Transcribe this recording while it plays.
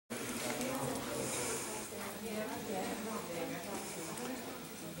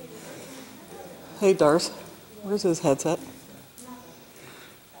Hey, Darce. Where's his headset?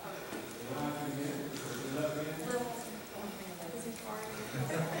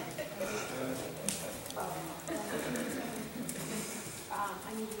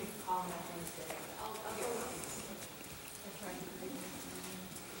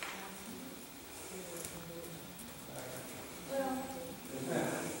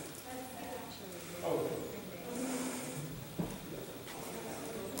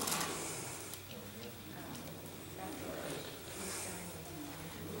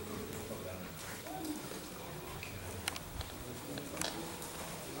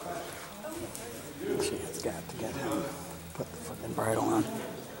 She's got to get him. Put the fucking bridle on.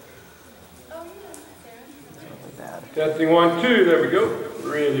 Really bad. Testing 1, 2. There we go.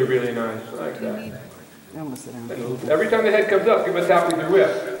 Really, really nice. I like that. I'm gonna sit down. Every time the head comes up, give a tap with your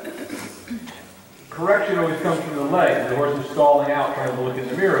whip. Correction always comes from the leg. The horse is stalling out, trying to look in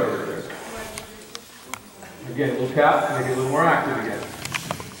the mirror over there. Again, a little tap, make it a little more active again.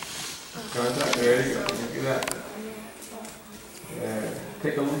 Contact. There you go. Look at that.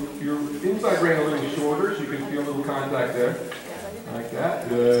 Take your inside rein a little shorter so you can feel a little contact there. Like that.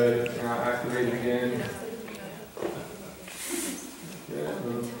 Good. Now activate it again. Good. A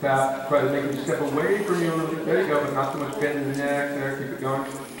little tap. Try to make it step away from you a little bit. There you go, but not too much bend in the neck. There, keep it going.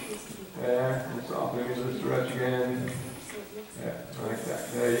 There. And softening it a little stretch again. Yeah, like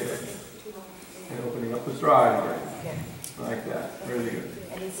that. There you go. And opening up the stride again. Like that. Really good.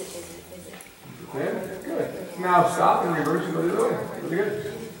 There. Good. Now stop and reverse and go the other way. Really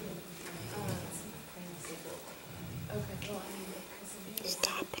good.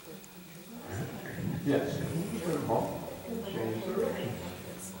 Stop. Yes. Good ball. Change direction.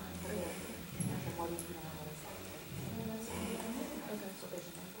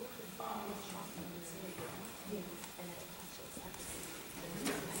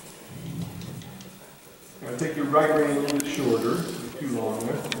 Now take your right rein a little bit shorter. Too long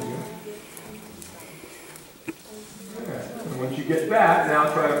there. And once you get that,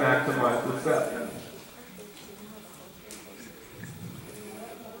 now try to maximize the step.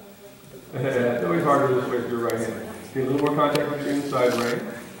 It's always harder this way with your right hand. Get a little more contact with your inside rein.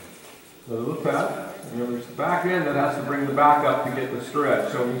 A little tap. Remember, it's the back end that has to bring the back up to get the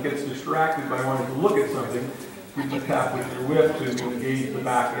stretch. So when he gets distracted by wanting to look at something, you can tap with your whip to engage the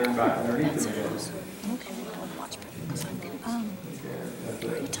back end back underneath him again.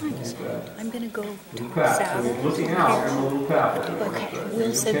 I'm going to go to tap. So South. he's looking out and a little tap. Okay.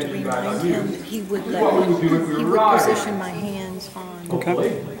 Will said to remind him he would position my hands on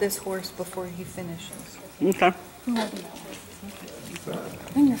this horse before he finishes. Okay.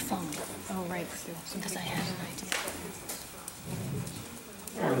 Bring your phone. Oh, right, because I had an idea.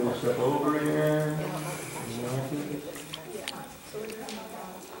 And we'll step over again.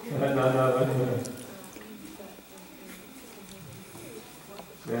 No.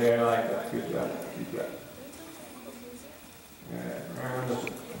 There, I like that. Good job. Keep that. Yeah,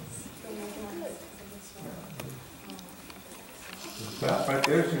 tap right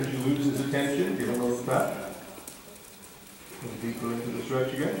there. As soon as you lose his attention, give him a little tap. Go deeper into the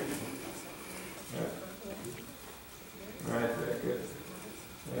stretch again. Yeah. Right there, good.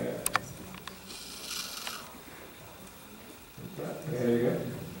 Yeah. There you go.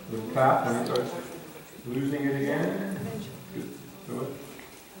 Little tap when he starts losing it again. Good. Do it.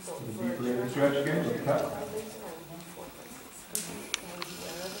 Deeper in the stretch again. Little tap.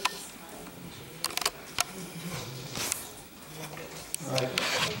 Right.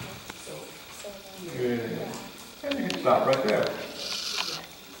 Good. And you can stop right there.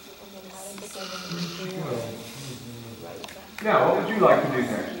 Now, what would you like to do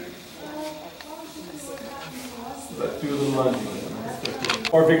next? Let's do a little lunging.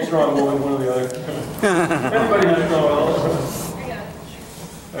 Or big strong woman, one or the other. Everybody who's strong.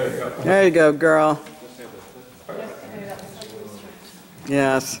 There you go. There you go, girl.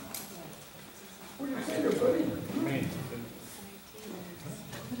 Yes. I would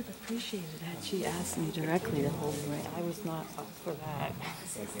have appreciated had she asked me directly to hold the rein. I was not up for that.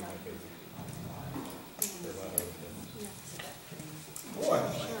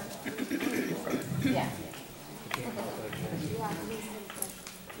 Yeah.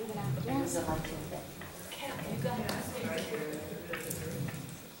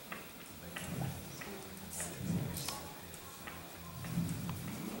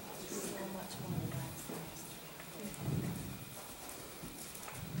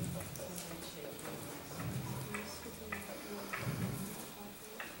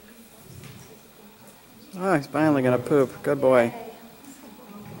 Oh, he's finally gonna poop. Good boy.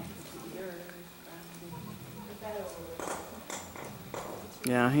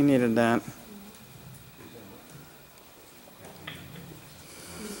 Yeah, he needed that.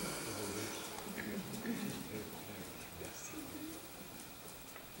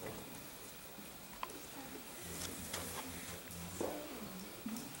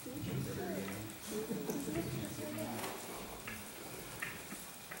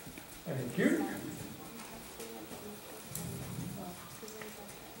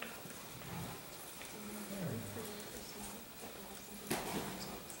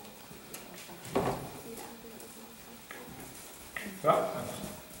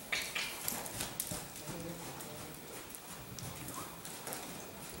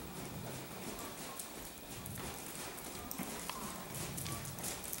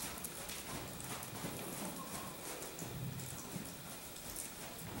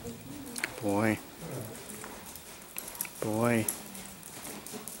 Boy. Boy.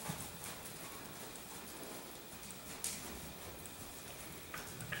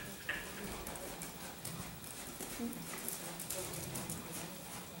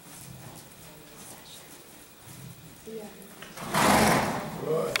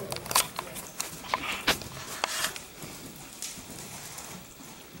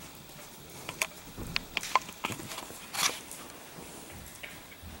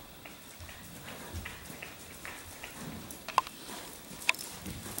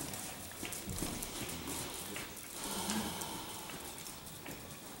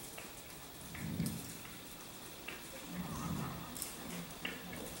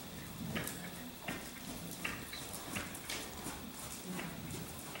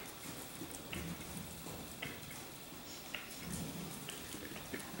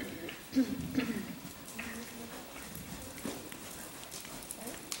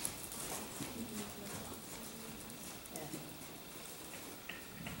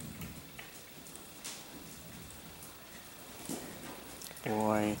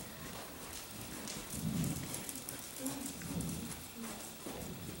 Boy.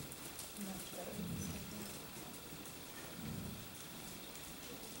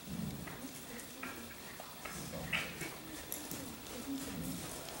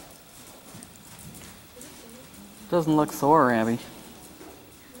 Doesn't look sore, Abby.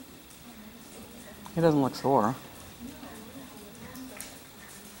 He doesn't look sore.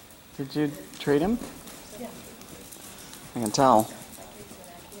 Did you treat him? Yeah. I can tell.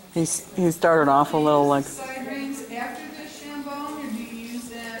 He started off a little like... Side reins after the shambone, or do you use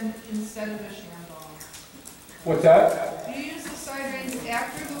them instead of the shambone? What's that? Do you use the side reins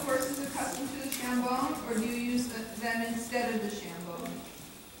after the horse is accustomed to the shambone, or do you use them instead of the shambone?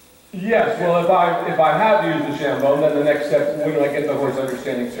 Yes, well, if I have to use the shambone, then the next step, when I get the horse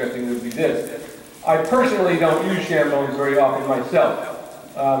understanding stretching, would be this. I personally don't use shambones very often myself.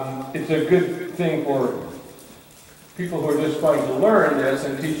 It's a good thing for people who are just trying to learn this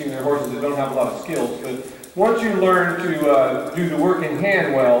and teaching their horses that don't have a lot of skills. But once you learn to do the work in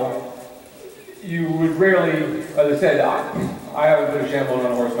hand well, you would rarely, as I said, I haven't put a shambone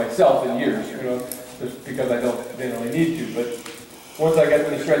on a horse myself in years, you know, just because I don't generally need to. But once I get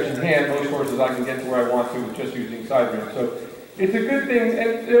the stretch in hand, most horses I can get to where I want to with just using side reins. So it's a good thing,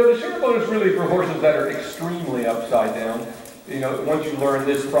 and you know, the shambone is really for horses that are extremely upside down. You know, once you learn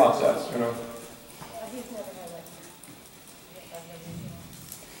this process, you know.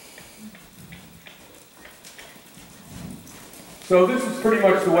 So this is pretty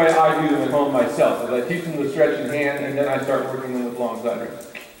much the way I do them at home myself, is I teach them the stretch in hand, and then I start working them with long side reins.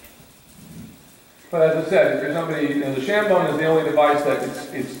 But as I said, if you're somebody, you know, the shambone is the only device that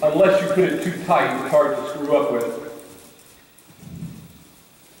it's unless you put it too tight, it's hard to screw up with.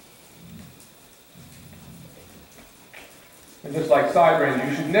 And just like side reins,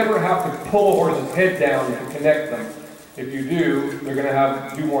 you should never have to pull a horse's head down to connect them. If you do, they're going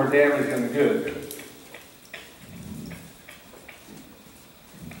to do more damage than good.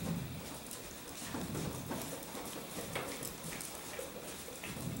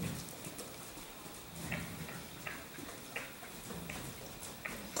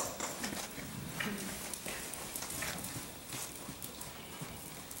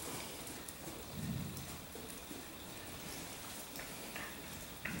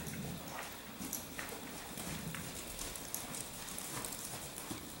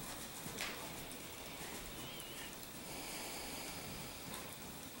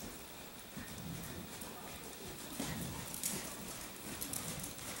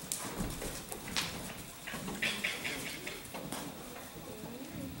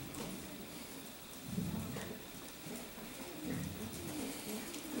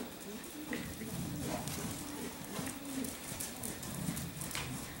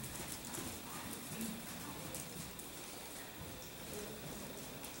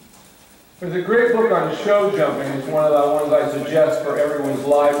 There's a great book on show jumping. It's one of the ones I suggest for everyone's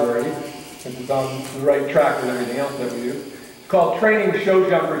library, since it's on the right track with everything else that we do. It's called Training Show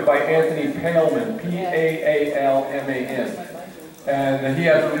Jumpers by Anthony Paleman, P-A-A-L-M-A-N. And he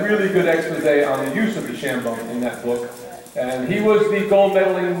has a really good expose on the use of the shambone in that book. And he was the gold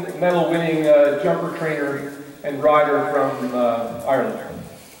medal winning jumper trainer and rider from Ireland,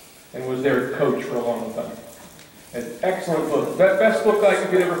 and was their coach for a long time. An excellent book. Best book I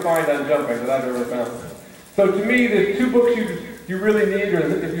could ever find on jumping that I've ever found. So to me, the two books you really need, or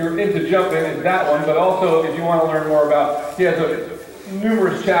if you're into jumping, is that one, but also if you want to learn more about, he has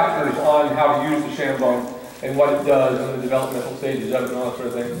numerous chapters on how to use the shambone and what it does and the developmental stages of it and all that sort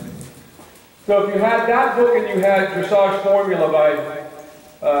of thing. So if you had that book and you had Dressage Formula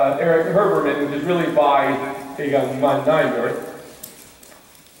by Eric Herberman, which is really by a young man,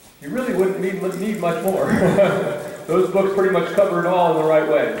 you really wouldn't need much more. Those books pretty much cover it all in the right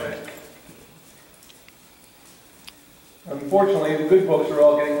way. Unfortunately, the good books are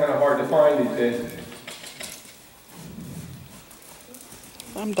all getting kind of hard to find these days.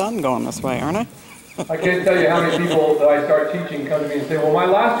 I'm done going this way, aren't I? I can't tell you how many people that I start teaching come to me and say, well, my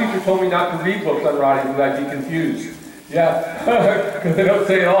last teacher told me not to read books on writing because I'd be confused. Yeah, because they don't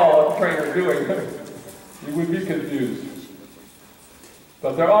say at all what the trainer's doing. You would be confused.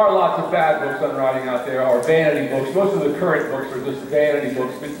 But there are lots of bad books on writing out there, or vanity books. Most of the current books are just vanity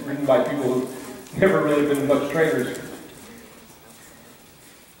books written by people who've never really been much trainers.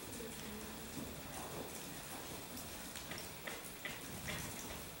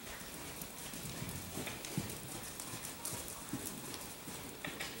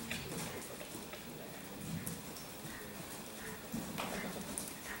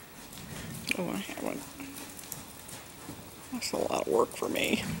 Oh, I haven't. That's a lot of work for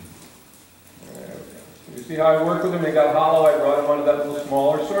me. You see how I work with them? They got hollow. I brought them onto that little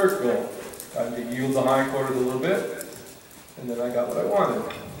smaller circle. Got to yield the hindquarters a little bit, and then I got what I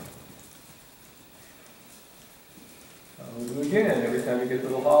wanted. I'll do it again. Every time you get a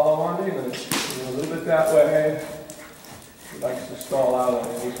little hollow on me, I'm going to do a little bit that way. He likes to stall out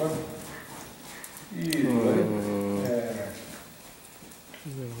on this one. Easy, buddy. There.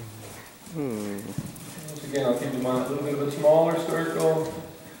 Once again, I'll keep him on a little bit of a smaller circle.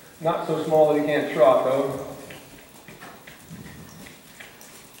 Not so small that he can't trot, though.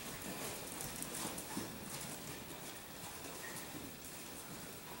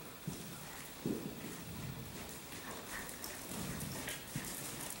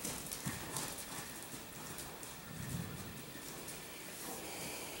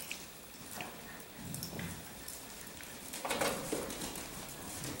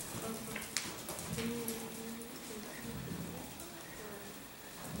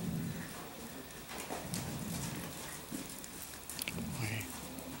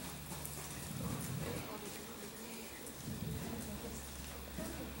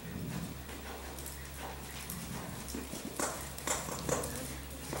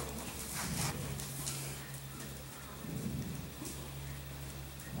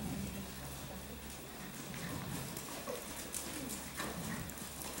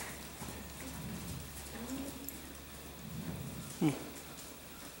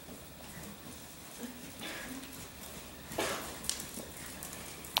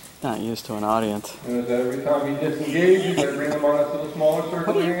 Not used to an audience. And every time he disengages, I bring him on this little smaller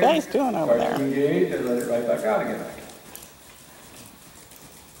circle. What are you guys doing over Starts there? to engage, I let it right back out again.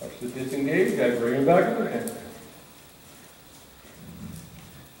 Starts to disengage, I bring him back in again.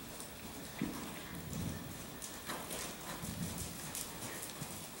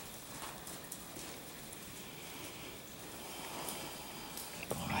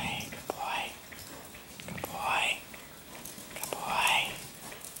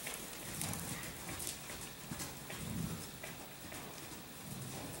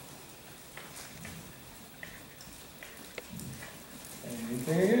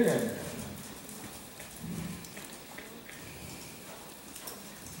 Again.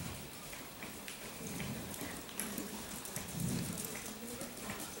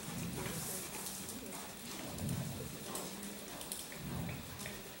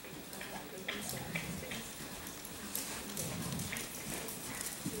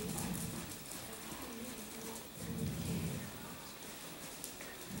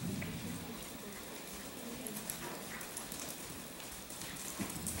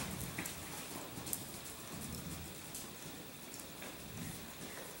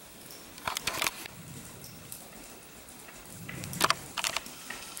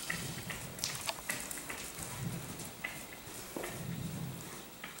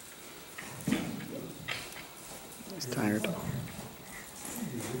 He's tired.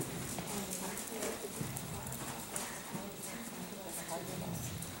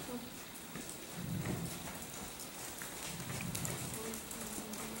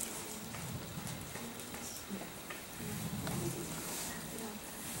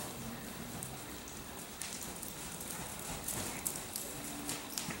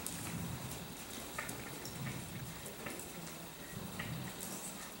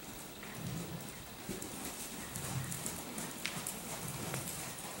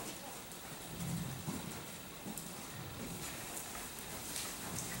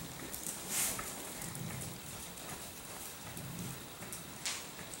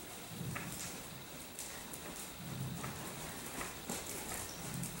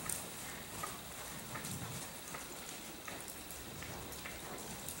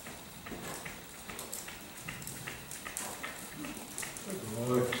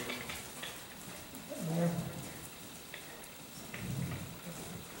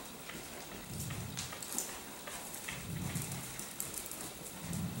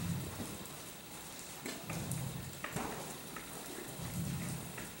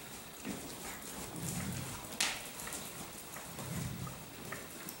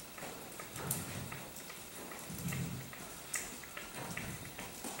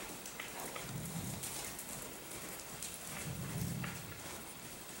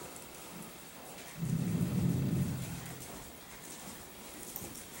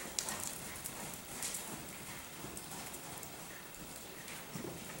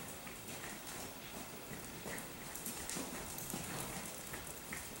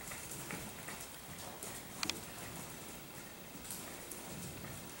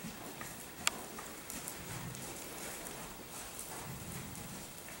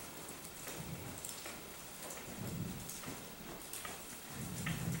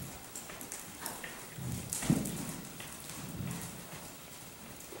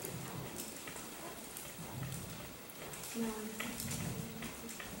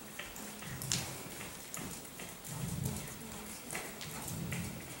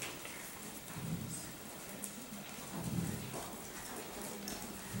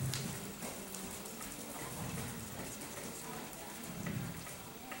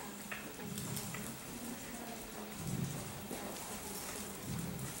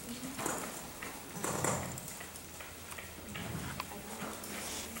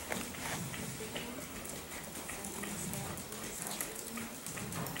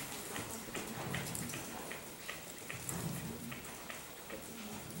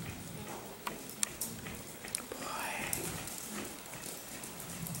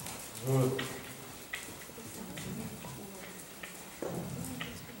 Good.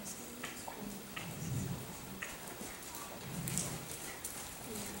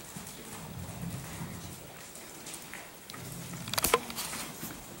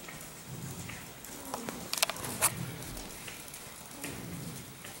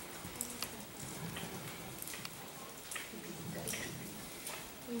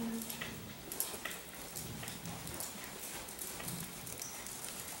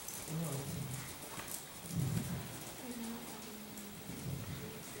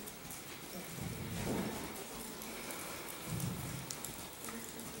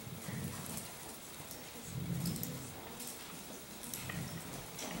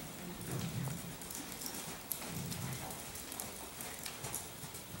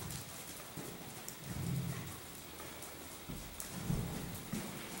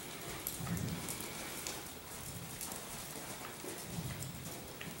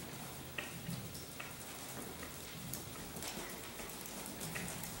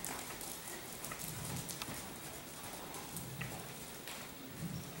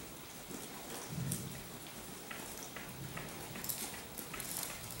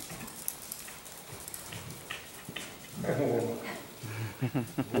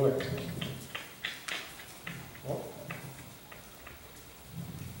 Good. Oh.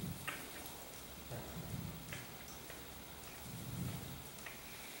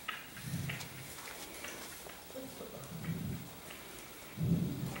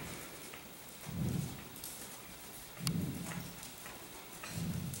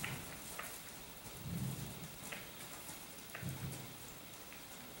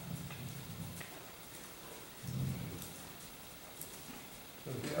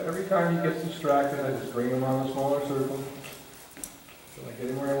 Every time he gets distracted, I just bring him on a smaller circle. So I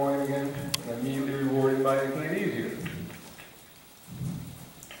get him where I want him again, and I immediately reward him by making it easier.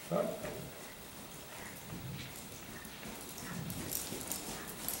 Up.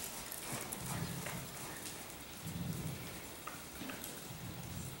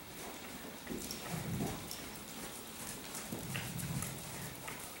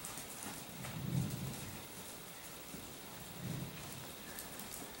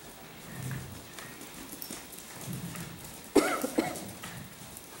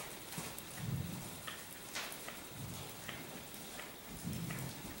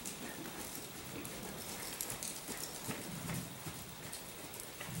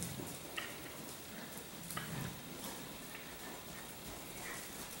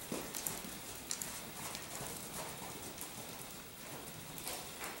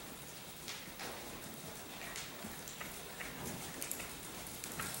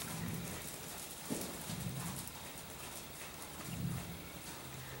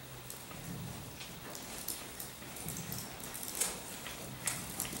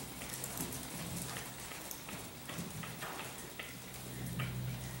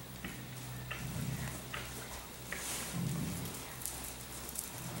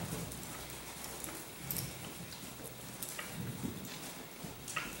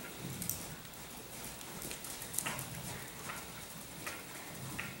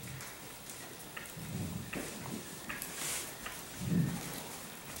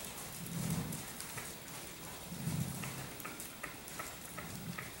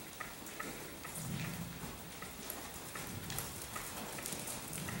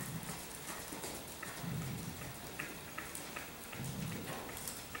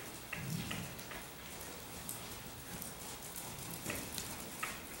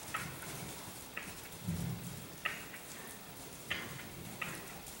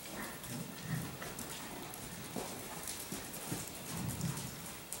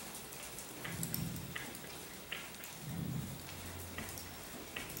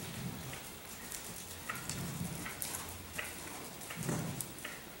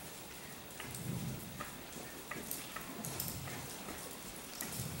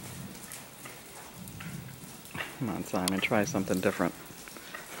 Come on, Simon, try something different.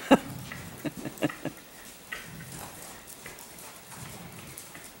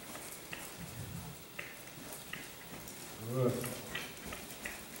 Good.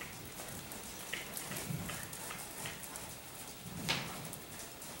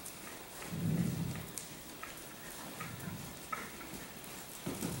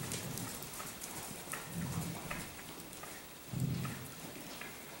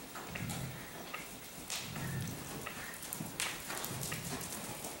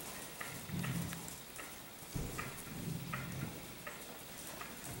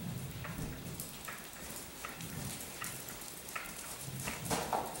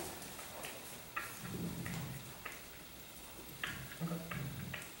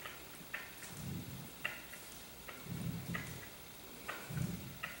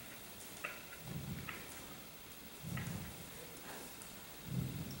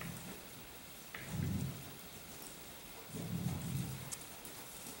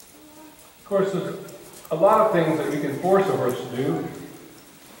 course, there's a lot of things that we can force a horse to do,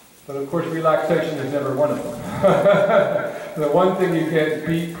 but of course relaxation is never one of them. The one thing you can't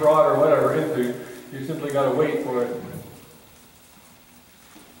beat, prod, or whatever into, you simply got to wait for it.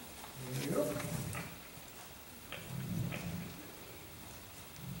 There you go.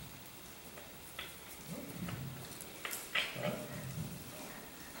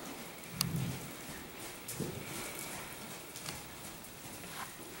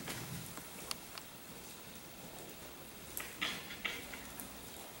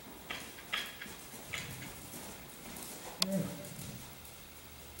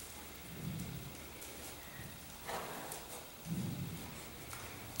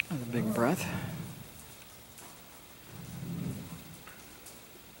 That's a big breath.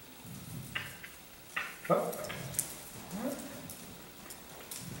 Oh.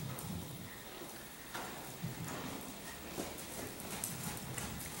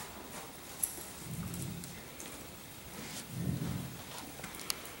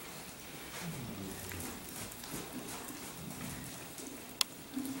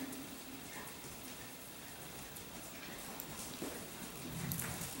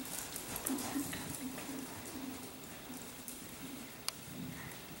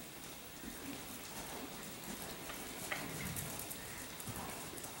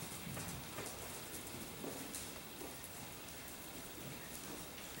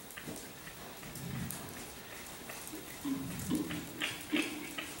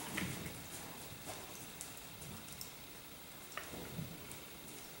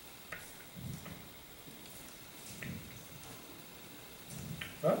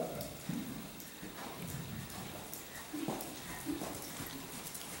 Huh?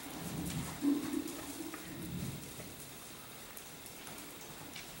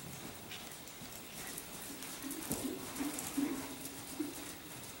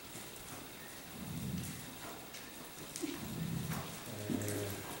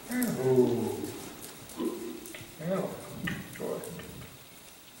 Oh. Oh. Joy.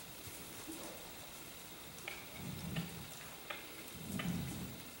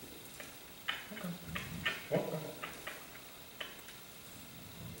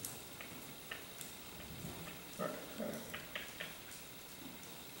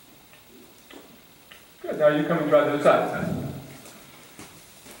 Good, now you come and try the other side.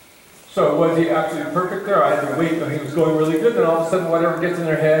 So was he absolutely perfect there? I had to wait until he was going really good, then all of a sudden whatever gets in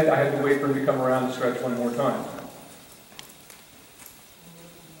their head, I had to wait for him to come around and stretch one more time.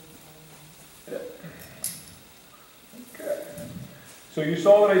 Okay. So you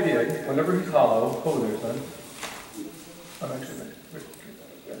saw what I did. Whenever he's hollow, hold there, son. I'm actually going to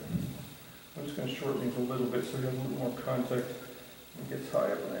I'm just going to shorten these a little bit so he has a little more contact. It gets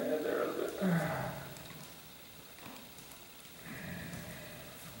high up in the head there a little bit.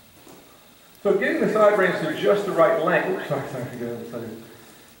 So getting the side brains to just the right length,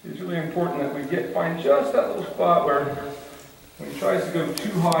 it's really important that we find just that little spot where when he tries to go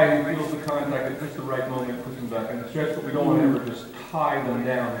too high, he feels the contact at just the right moment, it puts him back in the stretch, but we don't want to ever just tie them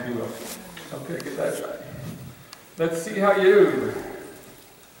down to us. Okay, get that right. Let's see how you do.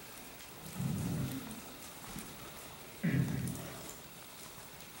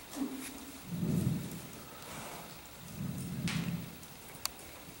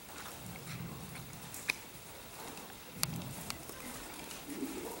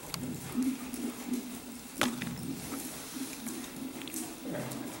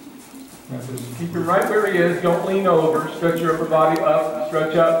 Just keep him right where he is. Don't lean over. Stretch your upper body up.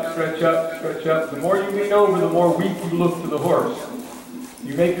 Stretch up, stretch up, stretch up. The more you lean over, the more weak you look to the horse.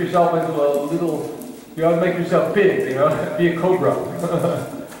 You make yourself into a little, you ought to make yourself big, you know, be a cobra.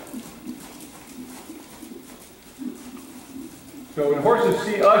 So when horses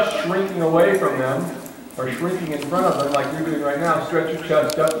see us shrinking away from them, or shrinking in front of them like you're doing right now, stretch your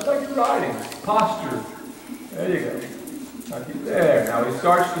chest up. It's like you're riding. Posture. There you go. Now keep there. Now he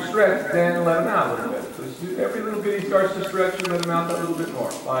starts to stretch, then let him out a little bit. So every little bit he starts to stretch, you let him out that little bit more.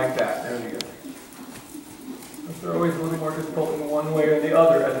 Like that. There you go. They're always a little more difficult in one way or the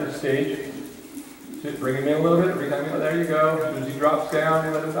other at this stage. So bring him in a little bit. Every time you there you go. As soon as he drops down,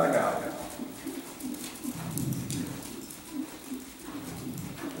 you let him back out.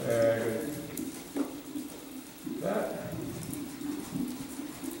 Very good. That.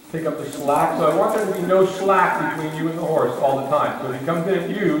 Pick up the slack. So I want there to be no slack between you and the horse all the time. So if he comes in at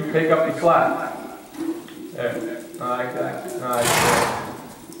you, take up the slack. There. Like that. Nice.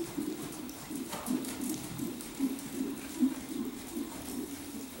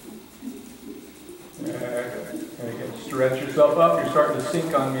 There. And again, stretch yourself up. You're starting to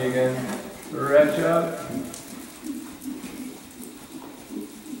sink on me again. Stretch up.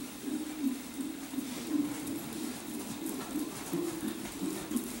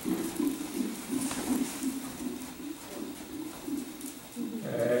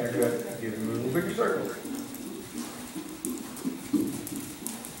 give him a little bigger circle.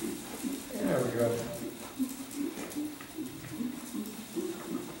 There we go.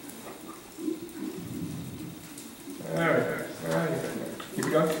 There we go. Keep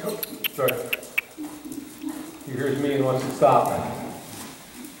it going. Oh, sorry. He hears me and wants to stop.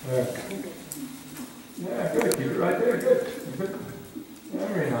 There. Yeah, good. Keep it right there. Good.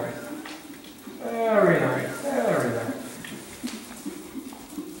 Very nice. Very nice. Very nice.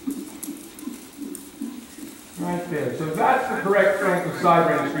 Right there. So that's the correct strength of side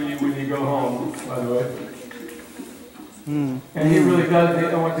range for you when you go home, by the way. And he really does,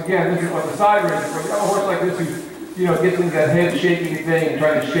 and once again, this is what the side range is for. You have a horse like this who, you know, gets into that head shaking thing and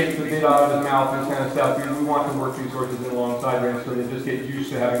trying to shake the bit out of his mouth and this kind of stuff. We want to work these horses in a long side range so they just get used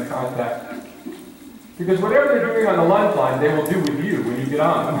to having contact. Because whatever they're doing on the lunge line, they will do with you when you get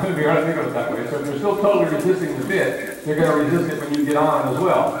on. If you want to think of it that way. So if they're still totally resisting the bit, they're going to resist it when you get on as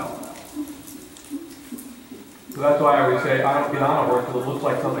well. So that's why I always say, I don't get on a horse until it looks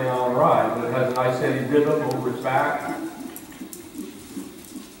like something I want to ride. That it has a nice steady rhythm over its back.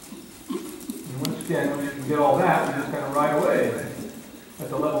 And once again, when you can get all that, you just kind of ride away at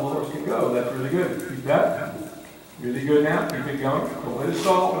the level the horse can go. That's really good. Keep that. Really good now. Keep it going. Don't let it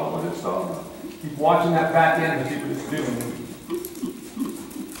stall. Don't let it stall. Keep watching that back end to see what it's doing.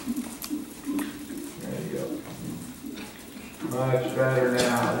 There you go. Much better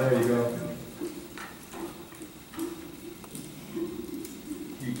now. There you go.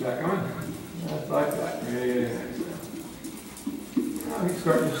 Keep that going. That's like that. Really nice. Now he's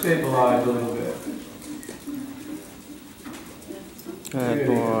starting to stabilize a little bit. Good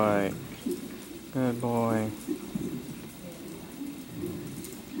boy. Good boy.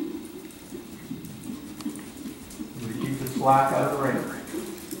 Keep the slack out of the ring.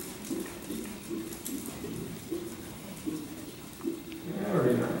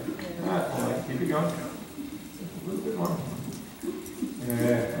 Very nice. That's nice. Keep it going. Just a little bit more.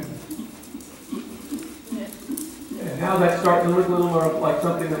 Yeah. Yeah. Now that's starting to look a little more like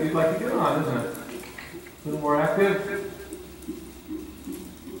something that you'd like to get on, isn't it? A little more active.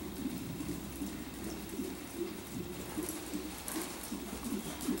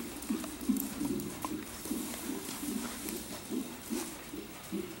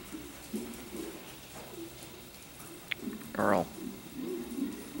 Girl.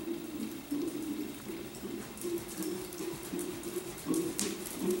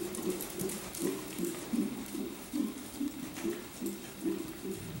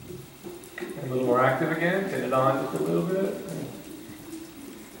 A little more active again. Get it on just a little bit.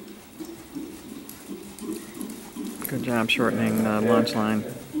 Good job shortening the launch line,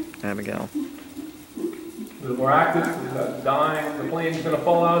 Abigail. A little more active. That's dying. The plane's going to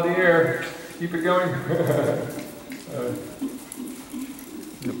fall out of the air. Keep it going.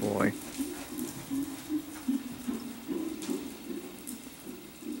 Good boy.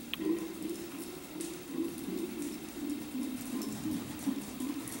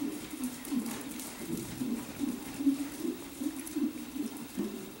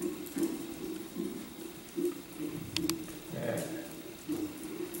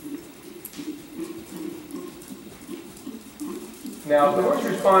 Now, if the horse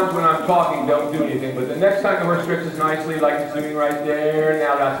responds when I'm talking, don't do anything. But the next time the horse stretches nicely, like it's doing right there,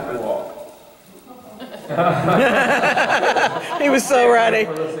 now that's a good walk. He was so ready.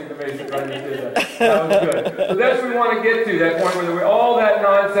 For listening to me, I just did that. That was good. So that's what we want to get to, that point where all that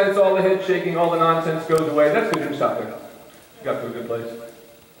nonsense, all the head shaking, all the nonsense goes away. That's good. You're stopping. You got to a good place.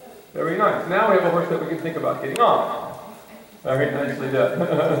 Very nice. Now we have a horse that we can think about getting on. Very nicely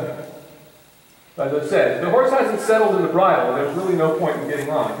done. As I said, the horse hasn't settled in the bridle. There's really no point in getting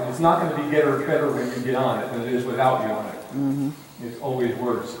on it, because it's not going to be better when you get on it than it is without you on it. It's always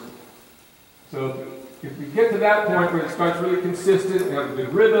worse. So if we get to that point where it starts really consistent, we have a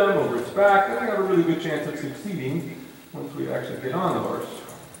good rhythm over its back, then we have a really good chance of succeeding once we actually get on the horse.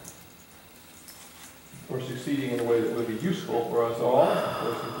 Or succeeding in a way that would be useful for us all, of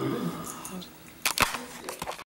course included.